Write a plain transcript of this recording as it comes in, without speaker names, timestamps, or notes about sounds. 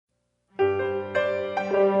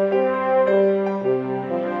The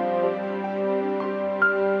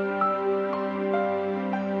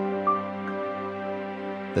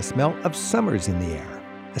smell of summer's in the air,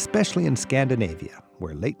 especially in Scandinavia,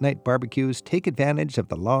 where late-night barbecues take advantage of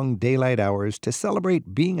the long daylight hours to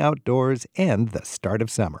celebrate being outdoors and the start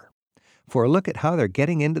of summer. For a look at how they're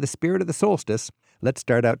getting into the spirit of the solstice, let's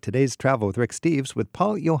start out today's Travel with Rick Steves with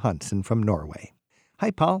Pål Johansen from Norway.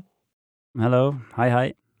 Hi, Pål. Hello.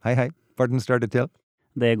 Hi. Hi. Hvordan står det til?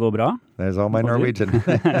 Det går bra. There's all my Norwegian.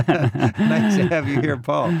 Nice to have you here,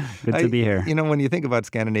 Pål. Good to be here. You know, when you think about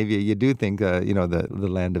Scandinavia, you do think, the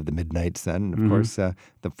land of the midnight sun. Of course, the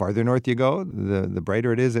farther north you go, the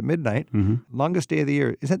brighter it is at midnight. Longest day of the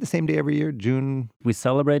year. Is that the same day every year, June? We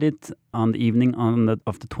celebrate it on the evening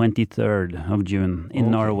of the 23rd of June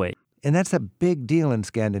in Norway. And that's a big deal in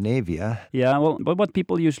Scandinavia. Yeah, well, but what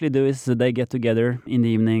people usually do is they get together in the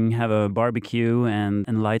evening, have a barbecue,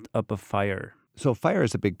 and light up a fire. So fire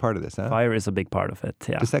is a big part of this, huh? Fire is a big part of it,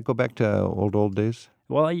 yeah. Does that go back to old days?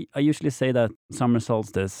 Well, I usually say that summer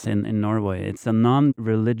solstice in Norway, it's a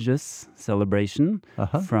non-religious celebration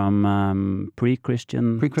from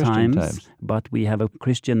pre-Christian times, but we have a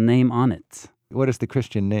Christian name on it. What is the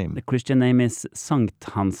Christian name? The Christian name is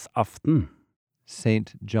Sankthansaften.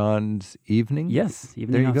 St. John's Evening? Yes,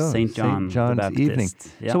 evening of St. John the Baptist. Evening.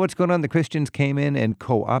 Yeah. So what's going on? The Christians came in and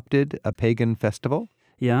co-opted a pagan festival?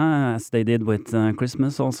 Yeah, as they did with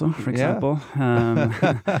Christmas also, for example.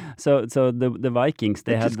 So the Vikings,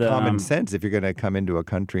 they had... It's common sense if you're going to come into a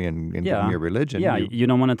country and give them your religion. Yeah, you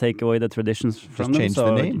don't want to take away the traditions from them,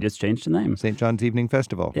 so you just change the name. St. John's Evening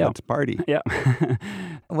Festival. Yeah. Let's party. Yeah.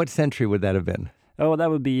 What century would that have been? Oh, that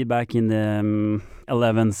would be back in the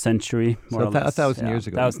 11th century, more or less. 1,000 years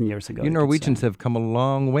ago. 1,000 years ago. You Norwegians have come a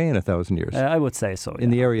long way in 1,000 years. I would say so,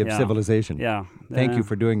 in the area of civilization. Yeah. Thank you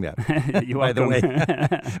for doing that. You're by the welcome.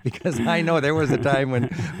 way. Because I know there was a time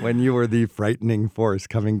when you were the frightening force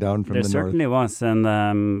coming down from the north. There certainly was.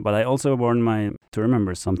 And but I also warned my tour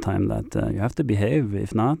members sometime that you have to behave.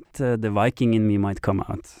 If not, the Viking in me might come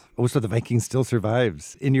out. Oh, so the Viking still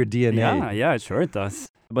survives in your DNA. Yeah, sure it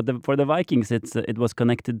does. But for the Vikings, it was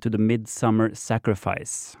connected to the midsummer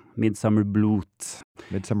sacrifice, midsummer blot.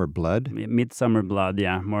 Midsummer blood? Midsummer blood,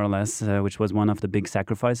 yeah, more or less, which was one of the big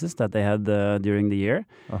sacrifices that they had during the year.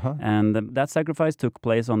 And that sacrifice took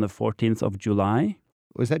place on the 14th of July.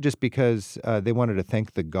 Was that just because they wanted to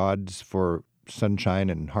thank the gods for sunshine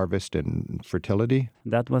and harvest and fertility?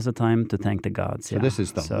 That was a time to thank the gods, So this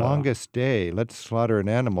is the longest day. Let's slaughter an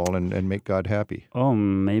animal and make God happy. Oh,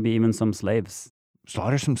 maybe even some slaves.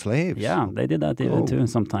 Slaughter some slaves? Yeah, they did that too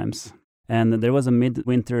sometimes. And there was a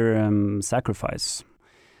midwinter sacrifice.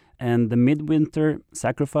 And the midwinter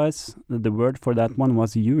sacrifice, the word for that one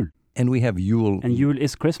was Jul. And we have Yule. And Yule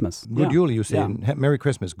is Christmas. Good Yule, you say. Yeah. Merry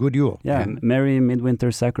Christmas. Good Yule. Yeah, Merry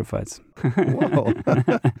Midwinter Sacrifice. Whoa.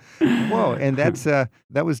 Whoa. And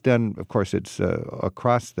that was done, of course, it's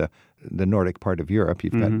across the Nordic part of Europe.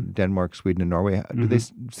 You've got Denmark, Sweden, and Norway. Do they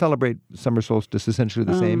celebrate summer solstice essentially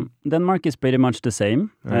the same? Denmark is pretty much the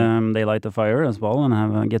same. Right. They light a fire as well and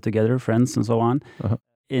have a get-together, friends and so on.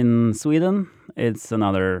 In Sweden, it's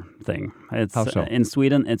another thing. How so? In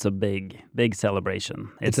Sweden, it's a big celebration.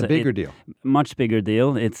 It's a bigger deal. Much bigger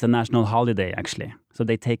deal. It's a national holiday, actually. So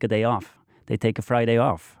they take a day off. They take a Friday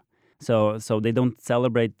off. So they don't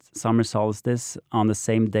celebrate summer solstice on the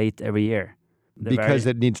same date every year. Because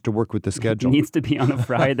it needs to work with the schedule. It needs to be on a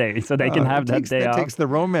Friday, so they can have that day off. That takes the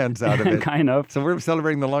romance out of it. Kind of. So we're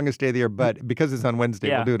celebrating the longest day of the year, but because it's on Wednesday,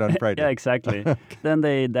 we'll do it on Friday. Yeah, exactly. Then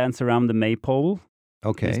they dance around the maypole.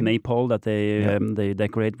 Okay. This maypole that they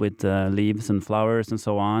decorate with leaves and flowers and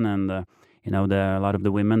so on. And, a lot of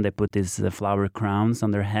the women, they put these flower crowns on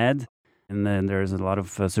their head. And then there's a lot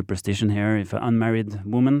of superstition here. If an unmarried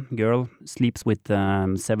girl, sleeps with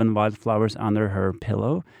 7 wildflowers under her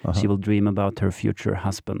pillow, she will dream about her future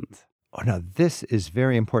husband. Oh, now this is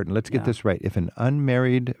very important. Let's get this right. If an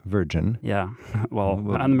unmarried virgin... Yeah, well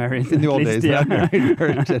unmarried. In the old days, an unmarried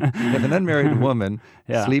virgin. If an unmarried woman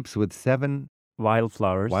sleeps with 7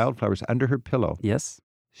 wildflowers under her pillow. Yes.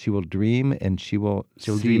 She will dream and she'll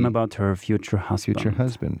dream about her future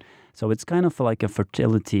husband. So it's kind of like a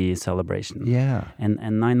fertility celebration. Yeah. And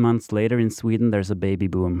 9 months later in Sweden, there's a baby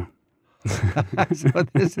boom. So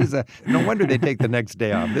this is no wonder they take the next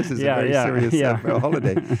day off. This is a very serious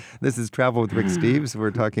holiday. This is Travel with Rick Steves.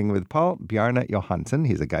 We're talking with Pål Johansen.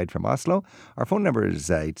 He's a guide from Oslo. Our phone number is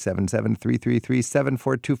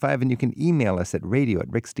 877-333-7425, and you can email us at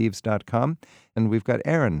radio@ricksteves.com. And we've got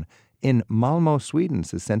Aaron in Malmö, Sweden,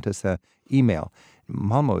 who sent us an email.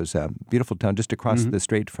 Malmö is a beautiful town just across the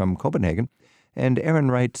strait from Copenhagen. And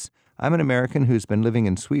Aaron writes, I'm an American who's been living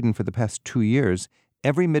in Sweden for the past 2 years,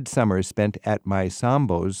 every midsummer is spent at my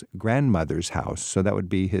Sambo's grandmother's house. So that would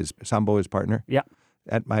be his, Sambo, his partner? Yeah.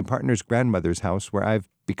 At my partner's grandmother's house, where I've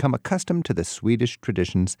become accustomed to the Swedish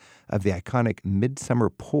traditions of the iconic midsummer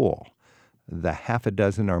pål, the half a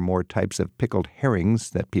dozen or more types of pickled herrings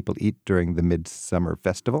that people eat during the midsummer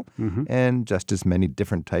festival, and just as many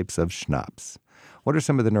different types of schnapps. What are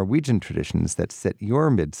some of the Norwegian traditions that set your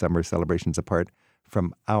midsummer celebrations apart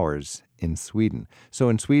from ours in Sweden? So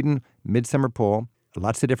in Sweden, midsummer pål,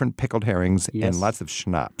 lots of different pickled herrings, and lots of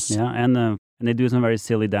schnapps. Yeah, and they do some very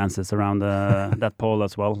silly dances around that pole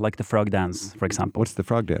as well, like the frog dance, for example. What's the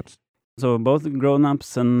frog dance? So both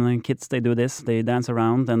grown-ups and kids, they do this. They dance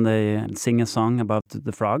around and they sing a song about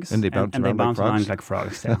the frogs. And they bounce around like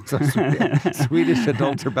frogs. Yeah. So Swedish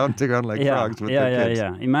adults are bouncing around like frogs with their kids.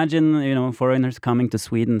 Yeah. Imagine, foreigners coming to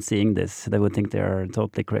Sweden seeing this. They would think they are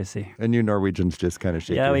totally crazy. And you Norwegians just kind of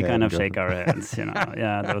shake your head. Yeah, we kind of shake our heads,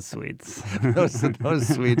 Yeah, those Swedes. those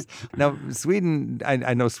Swedes. Now, Sweden,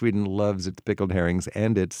 I know Sweden loves its pickled herrings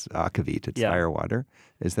and its akavit, its firewater.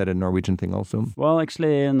 Is that a Norwegian thing also? Well,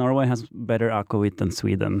 actually, Norway has better akavit than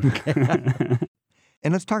Sweden.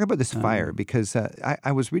 And let's talk about this fire, because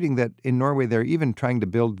I was reading that in Norway they're even trying to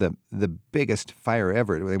build the biggest fire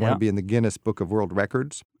ever. They want to be in the Guinness Book of World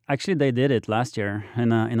Records. Actually, they did it last year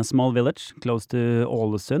in a small village close to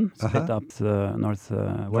Ålesund, split up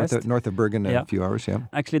northwest. North of Bergen, a few hours, yeah.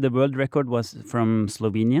 Actually, the world record was from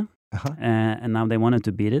Slovenia. And now they wanted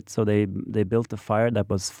to beat it, so they built a fire that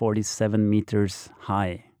was 47 meters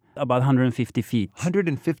high, about 150 feet.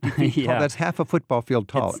 150 feet tall? That's half a football field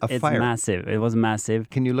tall. It's fire. Massive. It was massive.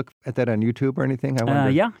 Can you look at that on YouTube or anything? I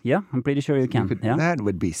wonder. Yeah. I'm pretty sure you can. That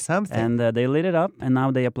would be something. And they lit it up, and now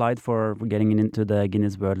they applied for getting into the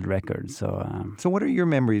Guinness World Record. So what are your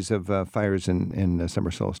memories of fires in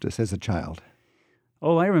summer solstice as a child?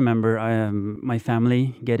 Oh, I remember my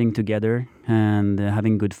family getting together and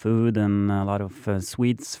having good food and a lot of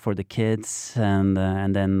sweets for the kids. And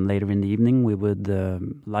then later in the evening, we would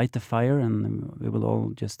light the fire and we would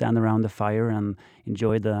all just stand around the fire and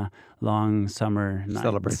enjoy the long summer nights.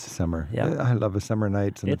 Celebrate the summer. Yeah. I love a summer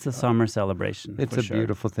night. It's a summer celebration. It's a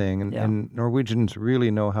beautiful thing. And Norwegians really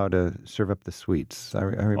know how to serve up the sweets. I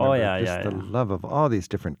remember the love of all these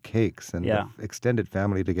different cakes and the extended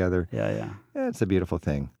family together. Yeah. It's a beautiful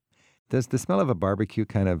thing. Does the smell of a barbecue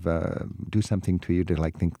kind of do something to you to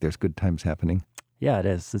think there's good times happening? Yeah, it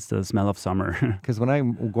is. It's the smell of summer. Because when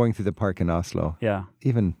I'm going through the park in Oslo,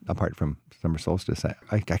 even apart from summer solstice,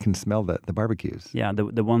 I can smell the barbecues. Yeah,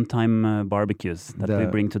 the one-time barbecues that we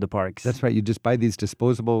bring to the parks. That's right. You just buy these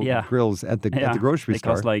disposable grills at the grocery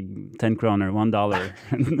store. They cost like 10 kroner, $1.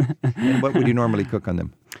 And what would you normally cook on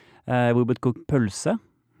them? We would cook pølse.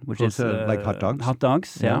 Which is like hot dogs? Hot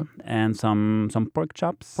dogs, and some pork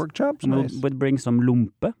chops. Pork chops, nice. We'd bring some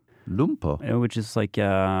lumpe. Lumpe? Which is like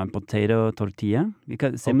a potato tortilla,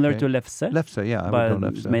 because similar to lefse. Lefse, yeah, I would know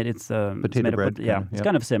lefse. It's potato bread. It's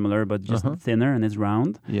kind of similar, but just thinner and it's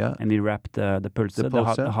round. Yeah. And we wrap the pølse,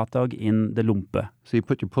 the hot dog, in the lumpe. So you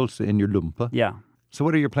put your pølse in your lumpe? Yeah. So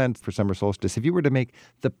what are your plans for summer solstice? If you were to make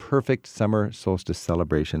the perfect summer solstice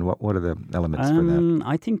celebration, what are the elements for that?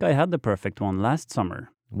 I think I had the perfect one last summer.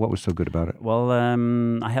 What was so good about it? Well,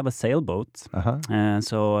 I have a sailboat.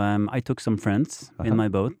 So I took some friends in my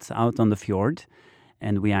boat out on the fjord,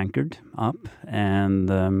 and we anchored up, and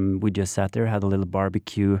we just sat there, had a little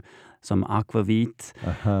barbecue, some aquavit,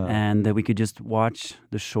 and we could just watch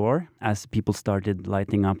the shore as people started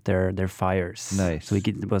lighting up their fires. Nice. So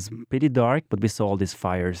it was pretty dark, but we saw all these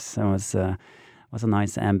fires. It was a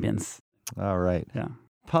nice ambience. All right. Yeah.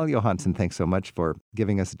 Pål Johansen, thanks so much for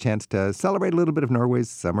giving us a chance to celebrate a little bit of Norway's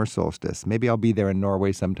summer solstice. Maybe I'll be there in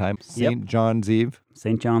Norway sometime. St. John's Eve.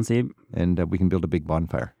 St. John's Eve. And we can build a big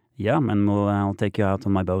bonfire. Yeah, and I'll take you out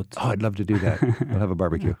on my boat. Oh, I'd love to do that. We'll have a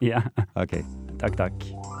barbecue. Yeah. Okay. Takk.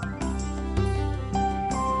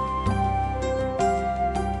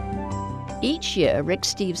 Each year, Rick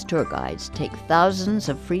Steves tour guides take thousands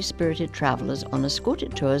of free-spirited travelers on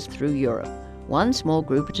escorted tours through Europe, one small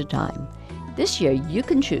group at a time. This year, you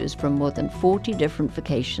can choose from more than 40 different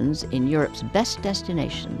vacations in Europe's best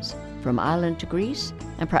destinations, from Ireland to Greece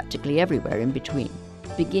and practically everywhere in between.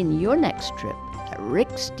 Begin your next trip at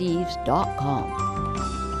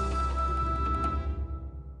ricksteves.com.